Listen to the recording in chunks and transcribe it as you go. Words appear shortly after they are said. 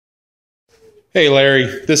Hey Larry,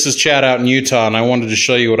 this is Chad out in Utah, and I wanted to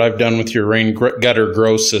show you what I've done with your rain gutter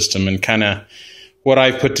grow system and kind of what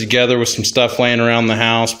I've put together with some stuff laying around the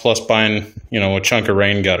house, plus buying, a chunk of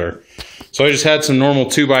rain gutter. So I just had some normal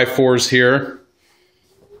 2x4s here.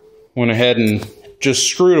 Went ahead and just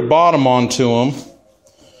screwed a bottom onto them,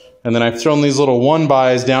 and then I've thrown these little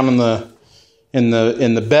 1x down in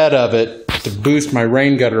the bed of it to boost my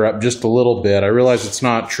rain gutter up just a little bit. I realize it's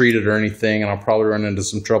not treated or anything, and I'll probably run into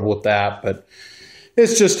some trouble with that, but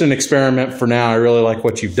it's just an experiment for now. I really like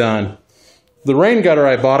what you've done. The rain gutter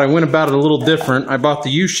I bought, I went about it a little different. I bought the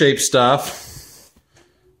U-shaped stuff,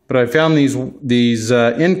 but I found these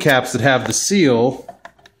end caps that have the seal,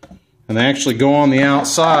 and they actually go on the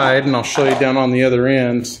outside, and I'll show you down on the other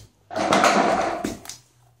end.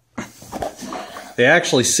 They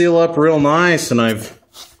actually seal up real nice, and I've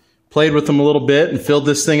played with them a little bit and filled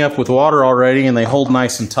this thing up with water already, and they hold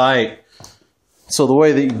nice and tight. So the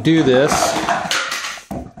way that you do this,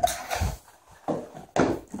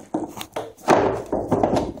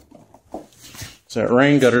 so that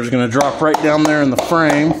rain gutter is going to drop right down there in the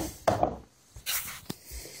frame.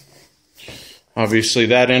 Obviously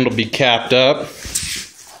that end will be capped up.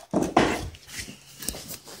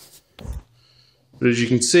 But as you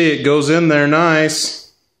can see, it goes in there nice.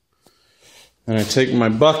 And I take my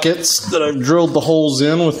buckets that I've drilled the holes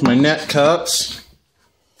in with my net cups.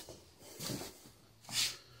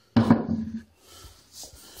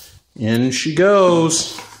 In she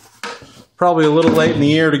goes. Probably a little late in the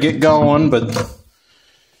year to get going, but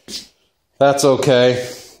that's okay.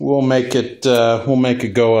 We'll make a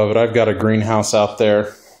go of it. I've got a greenhouse out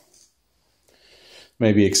there.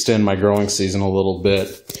 Maybe extend my growing season a little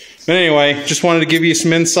bit. But anyway, just wanted to give you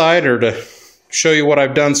some insight, or to show you what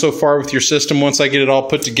I've done so far with your system. Once I get it all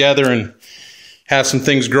put together and have some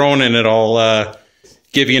things growing in it, I'll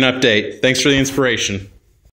give you an update. Thanks for the inspiration.